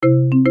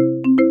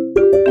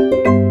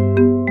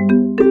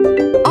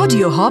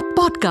Audio Hop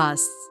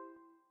Podcasts.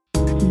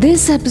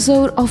 This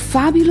episode of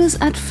Fabulous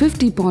at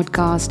 50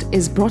 podcast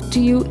is brought to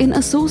you in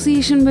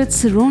association with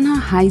Sirona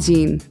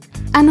Hygiene,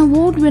 an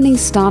award-winning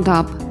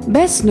startup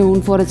best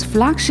known for its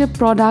flagship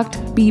product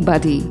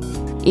Pee-Buddy,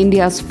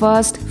 India's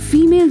first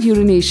female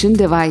urination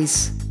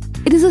device.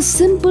 It is a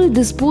simple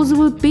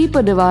disposable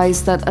paper device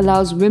that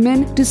allows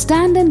women to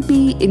stand and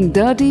pee in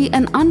dirty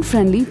and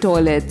unfriendly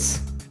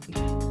toilets.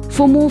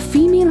 For more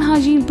female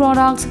hygiene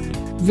products,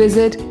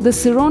 visit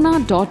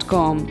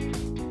thesirona.com.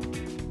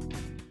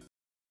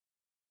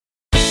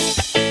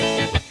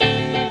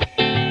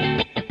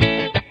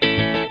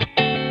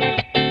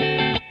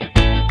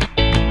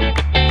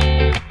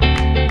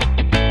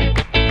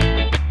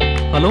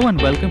 Hello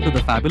and welcome to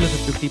the Fabulous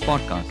at 50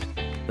 podcast,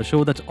 the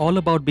show that's all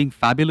about being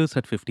fabulous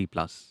at 50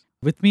 plus.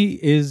 With me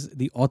is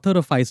the author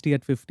of Feisty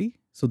at 50,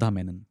 Sudha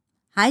Menon.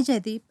 Hi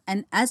Jaideep,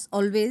 and as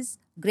always,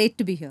 great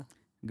to be here.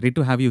 Great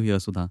to have you here,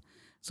 Sudha.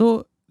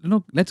 So,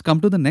 let's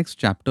come to the next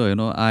chapter.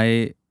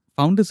 I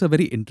found this a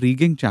very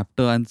intriguing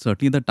chapter, and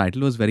certainly the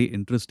title was very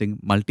interesting,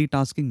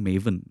 Multitasking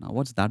Maven. Now,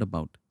 what's that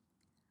about?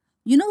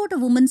 You know what a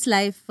woman's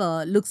life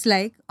looks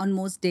like on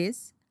most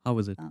days? How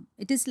is it?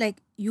 It is like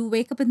you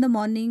wake up in the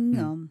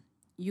morning,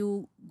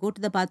 you go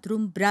to the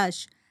bathroom,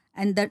 brush,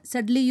 and that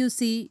suddenly you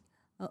see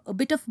a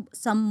bit of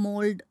some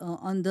mold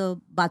on the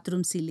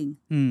bathroom ceiling.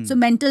 So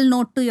mental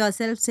note to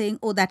yourself saying,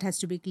 oh, that has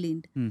to be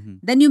cleaned.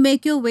 Then you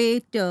make your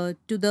way to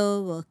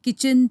the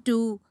kitchen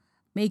to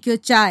make your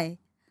chai,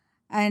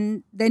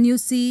 and then you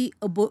see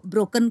a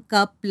broken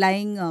cup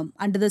lying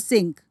under the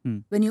sink.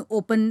 When you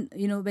open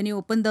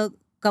the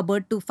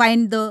cupboard to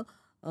find the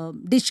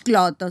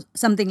dishcloth or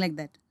something like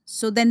that.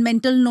 So then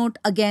mental note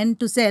again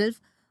to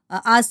self,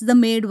 ask the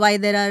maid why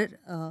there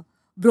are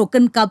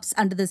broken cups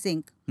under the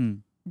sink.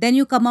 Then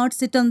you come out,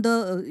 sit on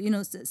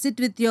the, sit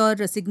with your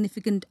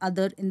significant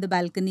other in the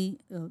balcony.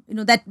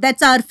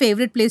 That's our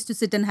favorite place to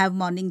sit and have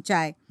morning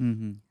chai.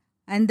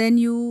 And then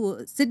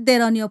you sit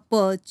there on your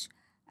perch,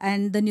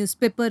 and the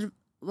newspaper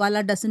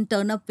wala doesn't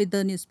turn up with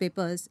the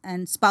newspapers,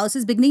 and spouse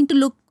is beginning to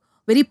look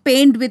very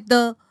pained with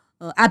the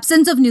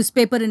absence of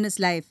newspaper in his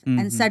life.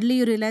 And suddenly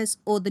you realize,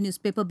 oh, the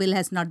newspaper bill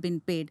has not been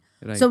paid.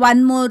 Right. So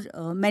one more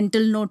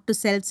mental note to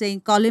self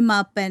saying, call him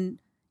up and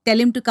tell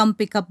him to come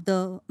pick up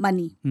the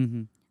money.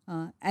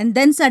 And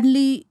then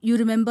suddenly you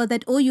remember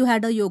that, oh, you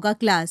had a yoga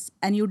class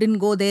and you didn't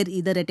go there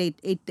either at 8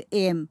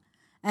 a.m.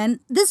 And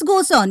this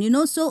goes on,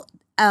 So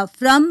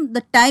from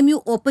the time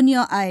you open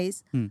your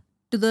eyes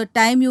to the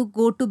time you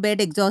go to bed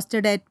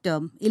exhausted at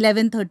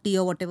 11:30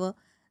 or whatever,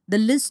 the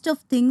list of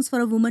things for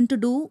a woman to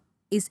do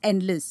is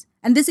endless.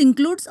 And this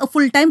includes a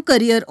full-time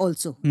career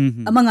also,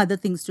 among other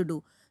things to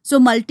do. So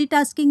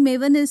multitasking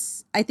maven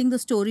is, I think, the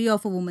story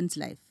of a woman's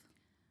life.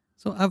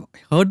 So I've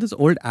heard this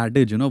old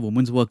adage,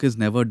 woman's work is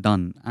never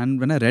done.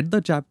 And when I read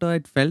the chapter,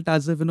 it felt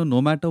as if,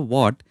 no matter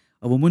what,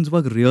 a woman's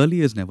work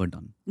really is never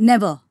done.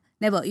 Never.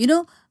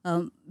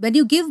 When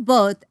you give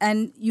birth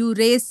and you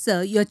raise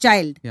your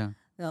child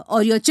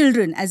or your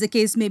children, as the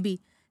case may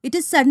be, it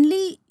is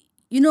suddenly,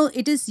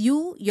 it is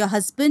you, your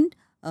husband,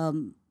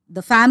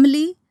 the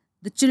family,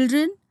 the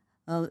children,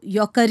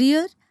 your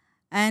career,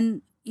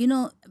 and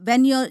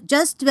when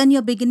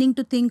you're beginning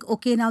to think,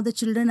 okay, now the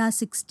children are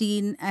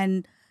 16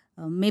 and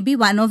maybe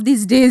one of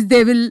these days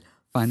they will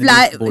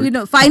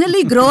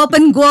finally grow up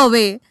and go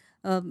away.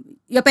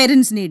 Your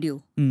parents need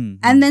you.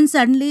 And then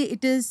suddenly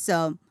it is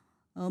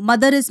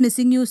mother is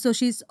missing you, so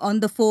she's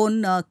on the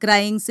phone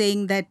crying,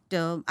 saying that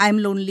I'm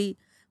lonely.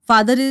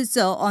 Father is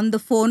on the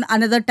phone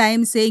another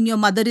time saying your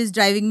mother is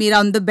driving me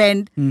around the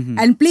bend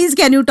and please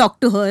can you talk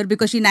to her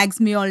because she nags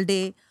me all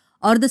day.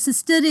 Or the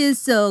sister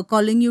is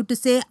calling you to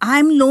say,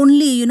 I'm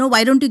lonely,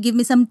 why don't you give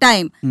me some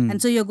time? And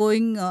so you're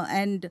going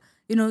and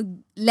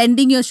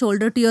lending your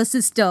shoulder to your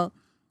sister.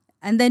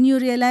 And then you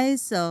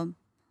realize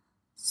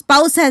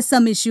spouse has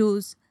some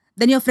issues.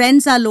 Then your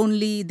friends are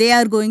lonely. They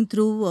are going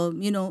through,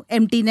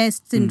 empty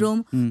nest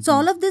syndrome. So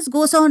all of this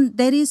goes on.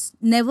 There is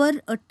never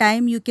a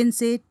time you can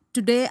say,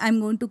 today I'm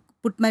going to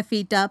put my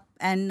feet up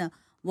and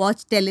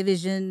watch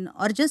television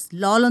or just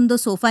loll on the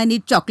sofa and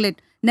eat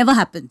chocolate. Never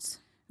happens.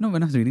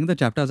 When I was reading the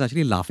chapter, I was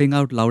actually laughing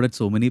out loud at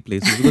so many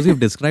places because you've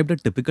described a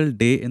typical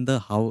day in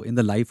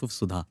the life of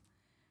Sudha.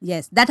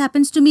 Yes, that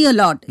happens to me a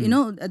lot.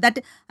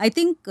 That I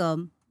think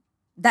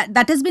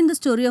that has been the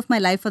story of my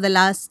life for the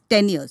last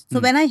 10 years. So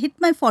when I hit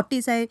my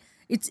 40s,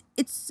 it's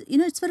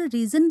for a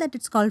reason that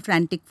it's called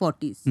frantic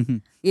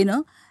 40s,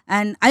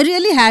 and I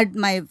really had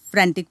my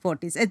frantic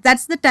 40s.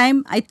 That's the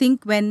time I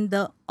think when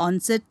the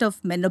onset of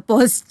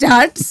menopause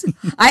starts,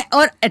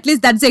 or at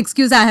least that's the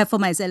excuse I have for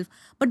myself.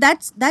 But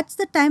that's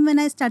the time when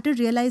I started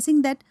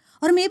realizing that,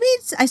 or maybe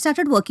I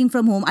started working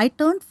from home. I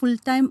turned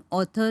full-time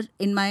author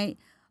in my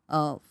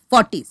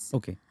 40s.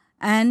 Okay.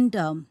 And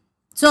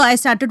so I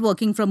started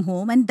working from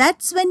home, and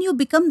that's when you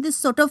become this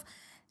sort of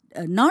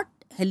not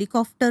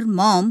helicopter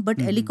mom, but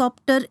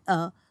helicopter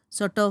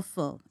sort of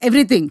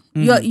everything.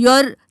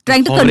 You're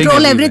trying to Hovering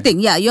control everywhere. everything.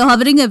 Yeah, you're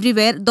hovering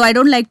everywhere. Though I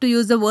don't like to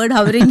use the word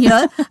hovering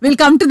here. We'll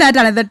come to that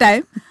another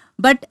time.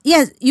 But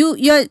yes,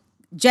 you're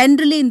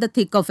generally in the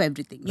thick of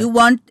everything. You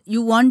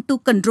want to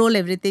control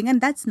everything,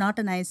 and that's not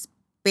a nice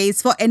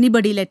pace for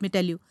anybody, let me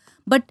tell you.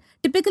 But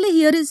typically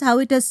here is how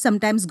it has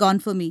sometimes gone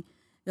for me.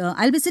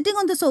 I'll be sitting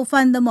on the sofa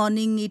in the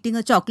morning eating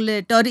a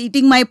chocolate or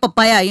eating my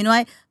papaya.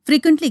 I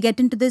frequently get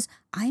into this,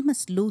 I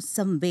must lose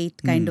some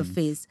weight kind of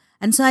phase.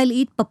 And so I'll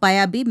eat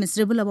papaya, be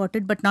miserable about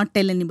it, but not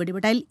tell anybody.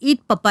 But I'll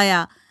eat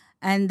papaya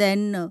and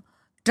then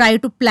try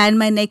to plan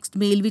my next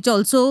meal, which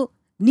also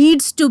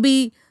needs to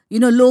be,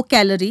 low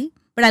calorie.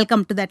 But I'll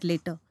come to that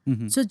later.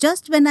 So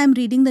just when I'm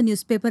reading the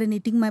newspaper and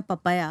eating my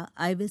papaya,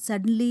 I will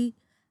suddenly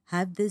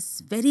have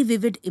this very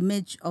vivid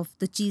image of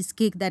the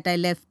cheesecake that I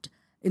left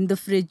in the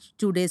fridge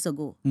 2 days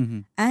ago.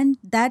 And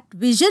that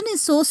vision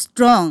is so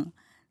strong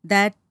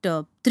that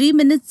 3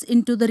 minutes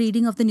into the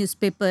reading of the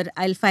newspaper,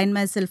 I'll find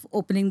myself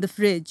opening the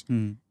fridge.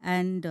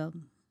 And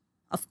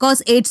of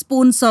course, 8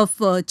 spoons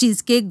of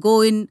cheesecake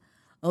go in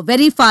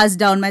very fast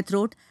down my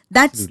throat.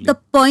 That's the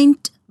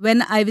point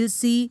when I will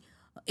see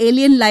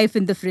alien life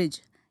in the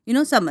fridge,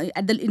 some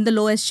in the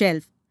lowest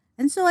shelf.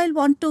 And so I'll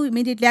want to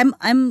immediately,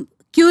 I'm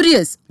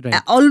curious,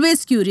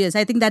 always curious.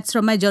 I think that's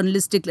from my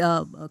journalistic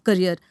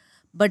career.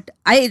 But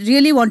I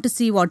really want to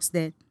see what's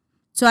there.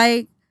 So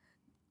I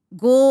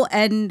go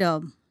and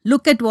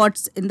look at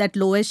what's in that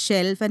lowest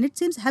shelf. And it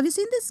seems, have you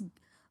seen this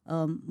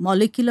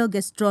molecular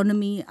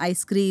gastronomy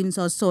ice creams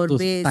or sorbets?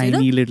 Those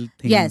tiny little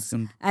things. Yes.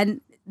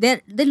 And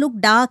they look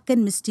dark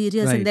and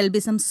mysterious, and there'll be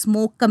some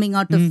smoke coming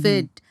out of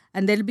it.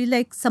 And there'll be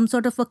like some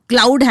sort of a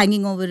cloud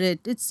hanging over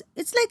it. It's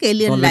like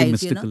alien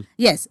life,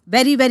 Yes,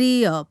 very,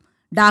 very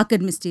dark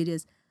and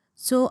mysterious.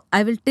 So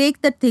I will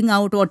take that thing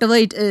out, whatever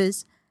it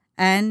is,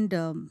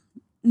 and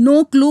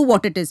no clue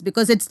what it is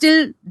because it's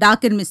still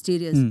dark and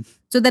mysterious.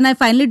 So then I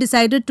finally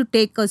decided to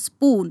take a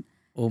spoon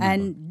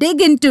and dig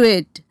into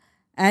it.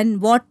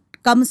 And what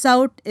comes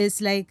out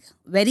is like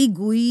very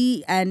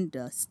gooey and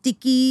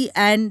sticky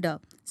and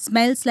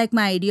smells like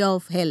my idea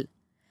of hell.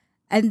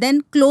 And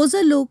then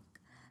closer look,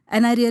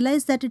 and I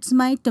realized that it's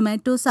my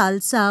tomato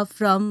salsa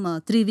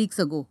from 3 weeks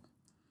ago.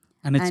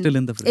 And it's still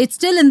in the fridge. It's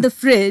still in the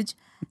fridge.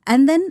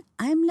 And then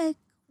I'm like,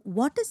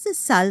 what is this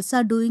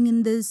salsa doing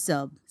in this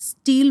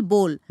steel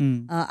bowl?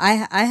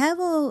 I have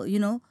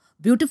a,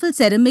 beautiful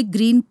ceramic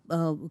green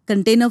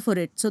container for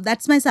it. So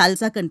that's my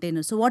salsa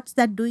container. So what's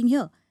that doing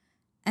here?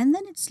 And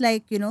then it's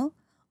like,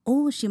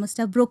 oh, she must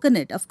have broken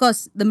it. Of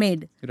course, the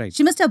maid. Right.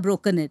 She must have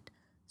broken it.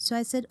 So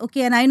I said,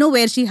 okay. And I know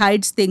where she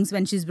hides things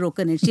when she's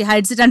broken it. She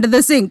hides it under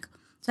the sink.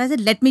 So I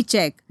said, let me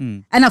check.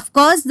 And of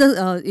course,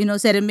 the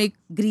ceramic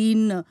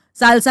green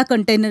salsa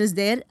container is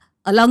there.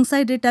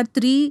 Alongside it are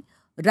 3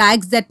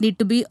 rags that need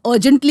to be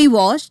urgently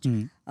washed.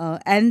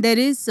 And there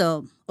is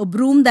a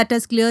broom that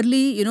has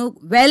clearly,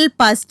 well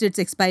past its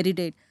expiry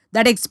date.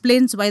 That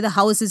explains why the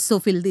house is so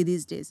filthy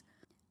these days.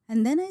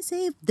 And then I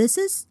say, if this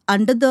is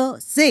under the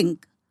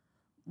sink,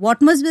 what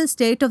must be the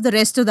state of the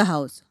rest of the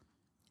house?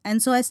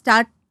 And so I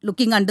start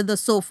looking under the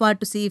sofa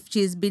to see if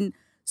she's been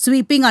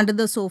sweeping under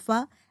the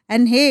sofa.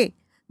 And hey,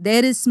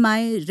 there is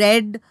my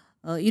red,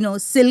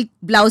 silk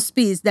blouse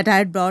piece that I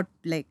had brought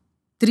like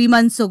 3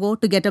 months ago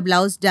to get a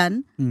blouse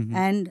done.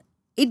 And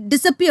it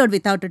disappeared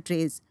without a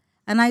trace.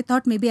 And I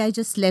thought maybe I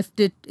just left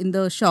it in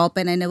the shop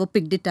and I never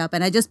picked it up.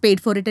 And I just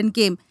paid for it and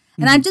came.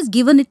 And I'd just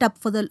given it up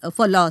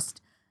for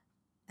lost.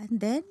 And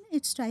then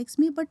it strikes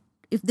me, but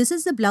if this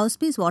is the blouse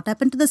piece, what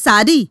happened to the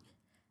sari?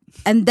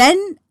 And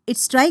then it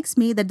strikes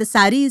me that the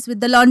sari is with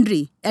the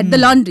laundry, at the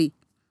laundry.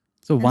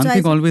 So one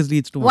thing always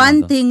leads to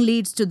one thing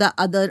leads to the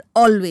other,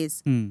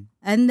 always.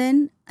 And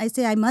then I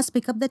say, I must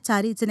pick up that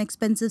sari. It's an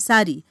expensive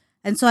sari.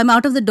 And so I'm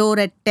out of the door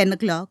at 10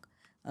 o'clock,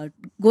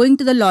 going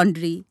to the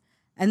laundry.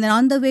 And then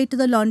on the way to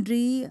the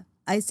laundry,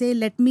 I say,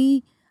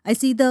 I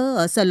see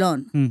the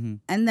salon.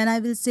 And then I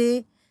will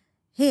say,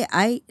 hey,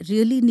 I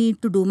really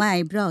need to do my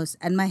eyebrows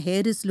and my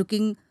hair is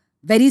looking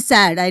very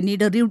sad. I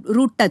need a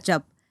root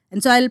touch-up.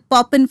 And so I'll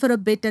pop in for a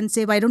bit and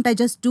say, why don't I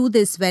just do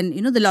this when,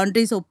 the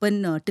laundry is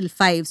open till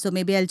 5. So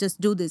maybe I'll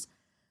just do this.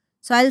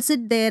 So I'll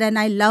sit there, and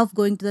I love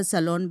going to the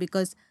salon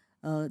because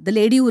the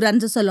lady who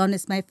runs the salon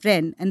is my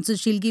friend. And so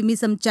she'll give me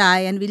some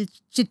chai and we'll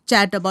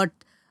chit-chat about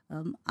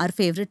our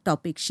favorite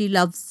topic. She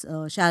loves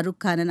Shah Rukh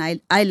Khan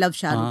and I love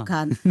Shah Rukh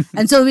Khan.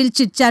 And so we'll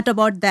chit-chat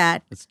about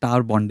that.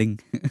 Star bonding.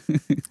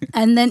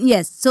 And then,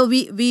 yes, so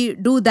we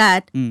do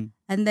that.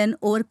 And then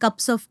over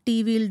cups of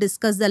tea, we'll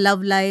discuss the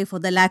love life or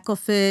the lack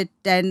of it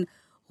and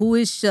who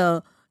is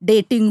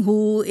dating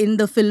who in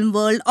the film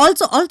world.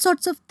 Also, all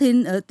sorts of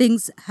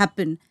things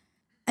happen.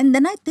 And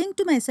then I think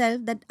to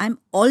myself that I'm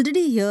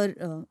already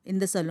here in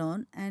the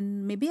salon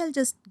and maybe I'll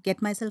just get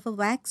myself a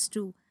wax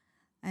too.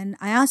 And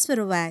I ask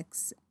for a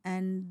wax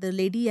and the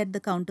lady at the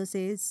counter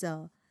says,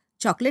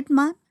 chocolate,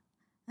 ma'am?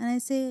 And I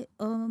say,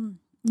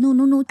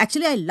 no.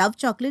 Actually, I love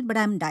chocolate, but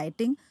I'm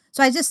dieting.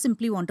 So I just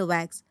simply want a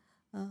wax.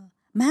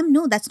 Ma'am,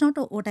 no, that's not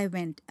what I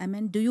meant. I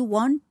meant, do you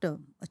want a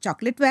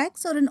chocolate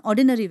wax or an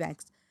ordinary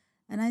wax?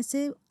 And I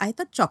say, I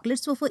thought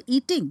chocolates were for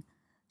eating.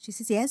 She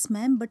says, yes,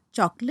 ma'am, but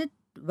chocolate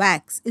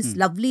wax is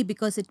lovely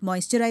because it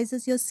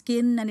moisturizes your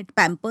skin and it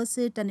pampers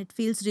it and it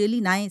feels really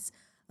nice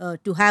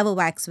to have a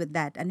wax with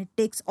that, and it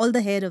takes all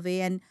the hair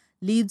away and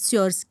leaves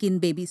your skin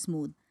baby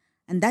smooth.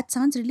 And that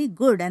sounds really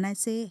good. And I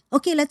say,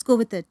 okay, let's go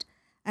with it.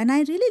 And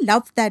I really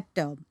loved that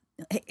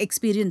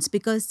experience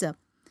because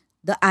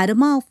the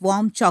aroma of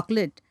warm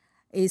chocolate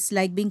is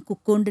like being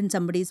cocooned in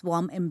somebody's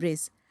warm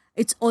embrace.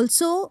 It's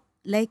also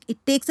like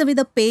it takes away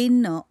the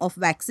pain of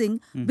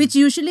waxing, which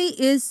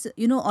usually is,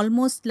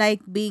 almost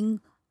like being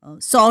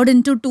sawed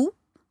into two.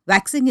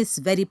 Waxing is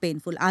very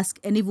painful. Ask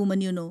any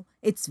woman you know.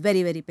 It's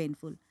very, very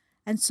painful.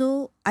 And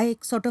so I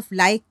sort of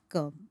like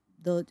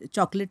the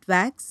chocolate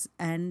wax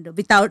and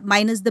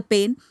minus the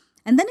pain.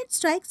 And then it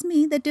strikes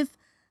me that if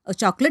a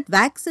chocolate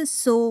wax is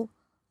so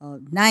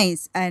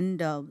nice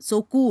and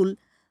so cool,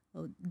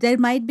 there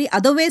might be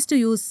other ways to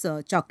use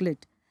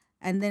chocolate.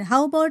 And then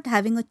how about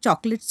having a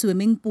chocolate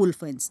swimming pool,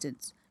 for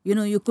instance?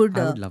 You could...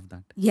 I would love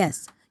that.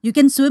 Yes. You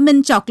can swim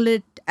in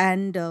chocolate,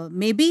 and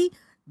maybe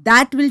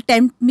that will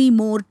tempt me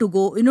more to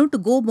go, to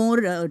go more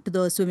to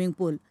the swimming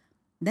pool.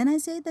 Then I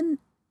say, then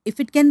if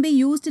it can be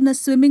used in a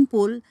swimming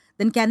pool,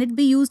 then can it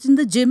be used in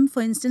the gym?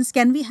 For instance,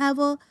 can we have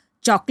a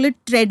chocolate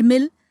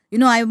treadmill?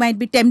 I might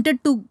be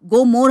tempted to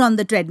go more on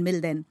the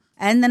treadmill then.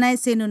 And then I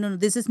say, no,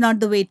 this is not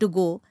the way to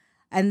go.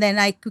 And then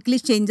I quickly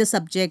change the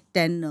subject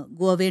and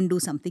go away and do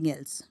something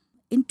else.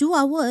 In 2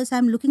 hours,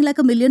 I'm looking like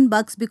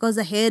 $1,000,000 because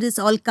the hair is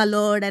all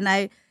colored,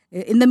 and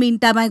in the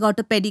meantime, I got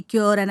a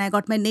pedicure and I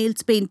got my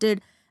nails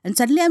painted. And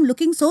suddenly I'm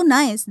looking so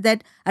nice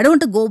that I don't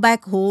want to go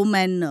back home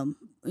and,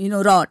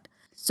 rot.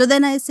 So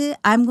then I say,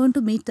 I'm going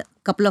to meet a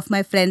couple of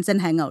my friends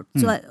and hang out.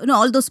 So,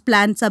 all those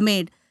plans are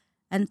made.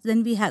 And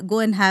then we go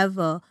and have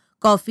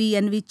coffee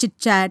and we chit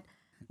chat.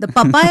 The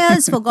papaya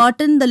is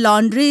forgotten, the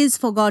laundry is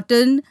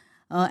forgotten,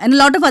 and a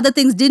lot of other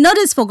things. Dinner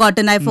is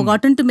forgotten. I've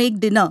forgotten to make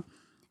dinner.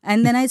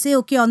 And then I say,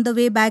 okay, on the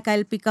way back,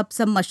 I'll pick up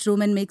some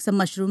mushroom and make some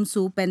mushroom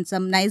soup and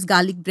some nice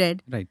garlic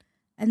bread. Right.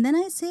 And then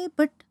I say,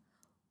 but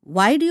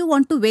why do you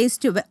want to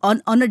waste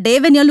on a day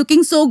when you're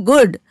looking so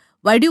good?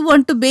 Why do you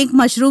want to make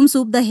mushroom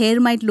soup? The hair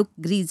might look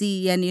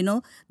greasy and,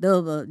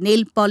 the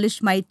nail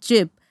polish might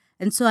chip.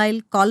 And so I'll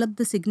call up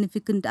the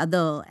significant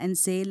other and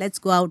say, let's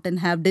go out and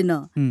have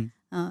dinner.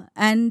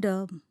 And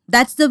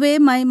that's the way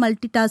my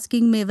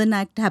multitasking Maven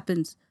act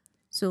happens.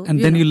 So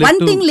and then one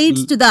thing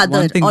leads to the other.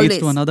 One thing always.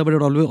 leads to another, but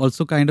it always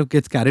also kind of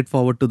gets carried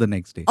forward to the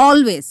next day.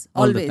 Always.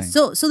 All the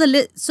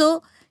time.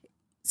 So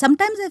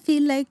sometimes I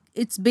feel like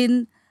it's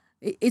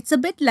a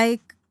bit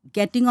like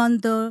getting on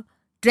the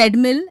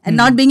treadmill and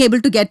not being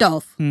able to get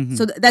off.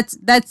 So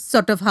that's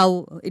sort of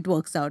how it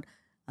works out.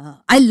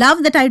 I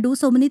love that I do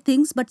so many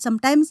things, but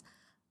sometimes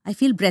I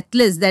feel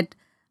breathless that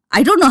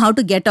I don't know how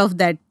to get off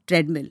that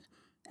treadmill.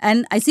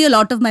 And I see a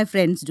lot of my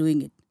friends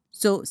doing it.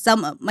 So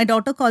my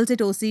daughter calls it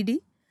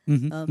OCD.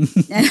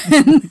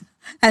 And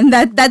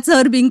that's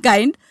her being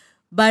kind.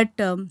 But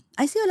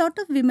I see a lot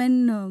of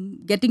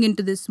women getting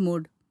into this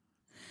mode.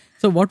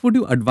 So what would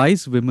you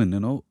advise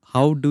women,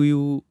 how do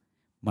you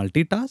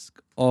multitask,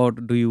 or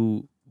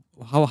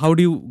how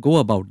do you go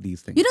about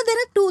these things? There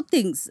are two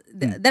things.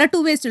 There are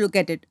two ways to look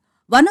at it.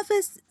 One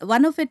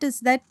of it is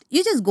that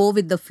you just go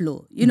with the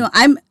flow.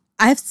 I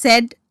have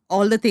said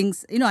all the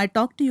things, I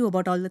talk to you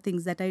about all the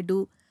things that I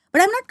do,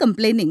 but I'm not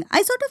complaining.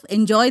 I sort of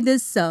enjoy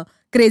this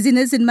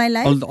craziness in my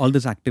life. All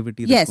this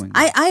activity that's yes, going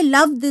on. I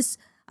love this.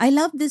 I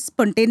love this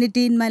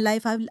spontaneity in my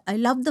life. I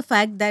love the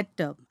fact that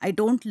I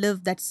don't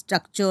live that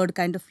structured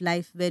kind of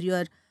life where you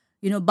are,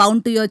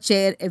 bound to your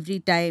chair every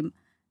time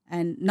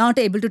and not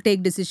able to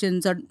take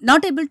decisions or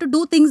not able to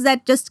do things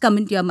that just come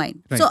into your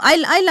mind. Right. So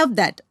I love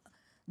that.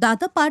 The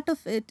other part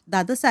of it, the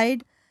other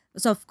side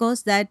is, of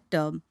course, that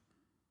it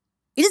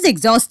is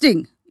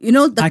exhausting.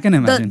 I can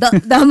imagine.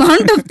 The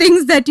amount of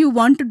things that you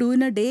want to do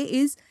in a day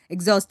is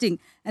exhausting.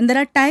 And there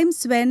are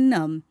times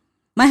when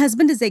my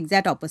husband is the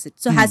exact opposite.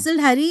 So Hassle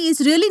Harry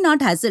is really not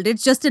hassled.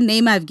 It's just a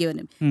name I've given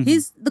him.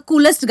 He's the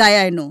coolest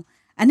guy I know.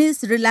 And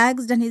he's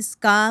relaxed and he's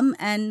calm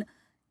and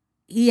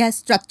he has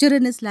structure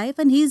in his life.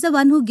 And he's the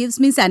one who gives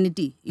me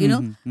sanity,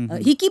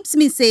 He keeps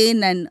me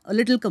sane and a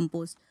little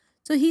composed.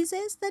 So he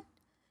says that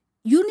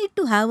you need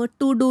to have a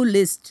to-do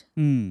list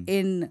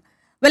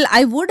Well,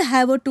 I would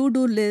have a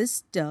to-do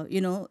list,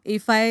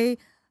 if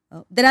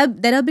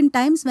there have been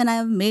times when I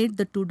have made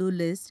the to-do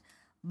list,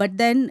 but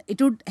then it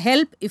would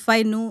help if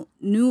I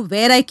knew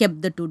where I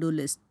kept the to-do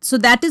list. So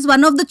that is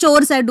one of the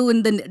chores I do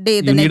in the day,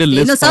 the next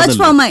day. Search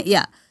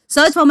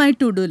for my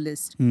to-do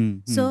list.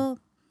 So,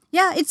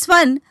 it's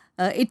fun.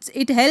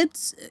 It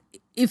helps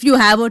if you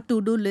have a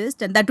to-do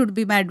list, and that would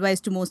be my advice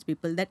to most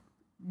people, that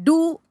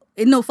do,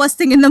 first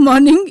thing in the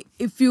morning,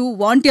 if you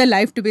want your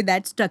life to be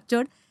that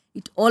structured,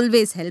 it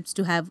always helps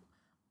to have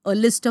a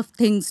list of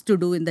things to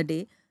do in the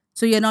day.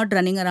 So you're not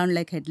running around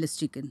like headless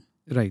chicken.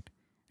 Right.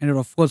 And it,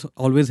 of course,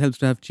 always helps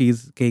to have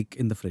cheesecake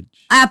in the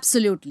fridge.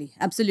 Absolutely.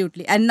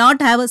 And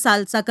not have a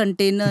salsa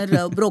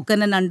container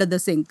broken and under the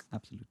sink.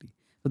 Absolutely.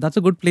 So that's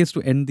a good place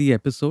to end the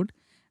episode.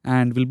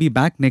 And we'll be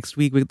back next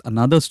week with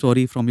another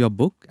story from your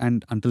book.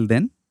 And until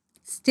then,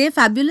 stay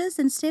fabulous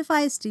and stay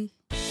feisty.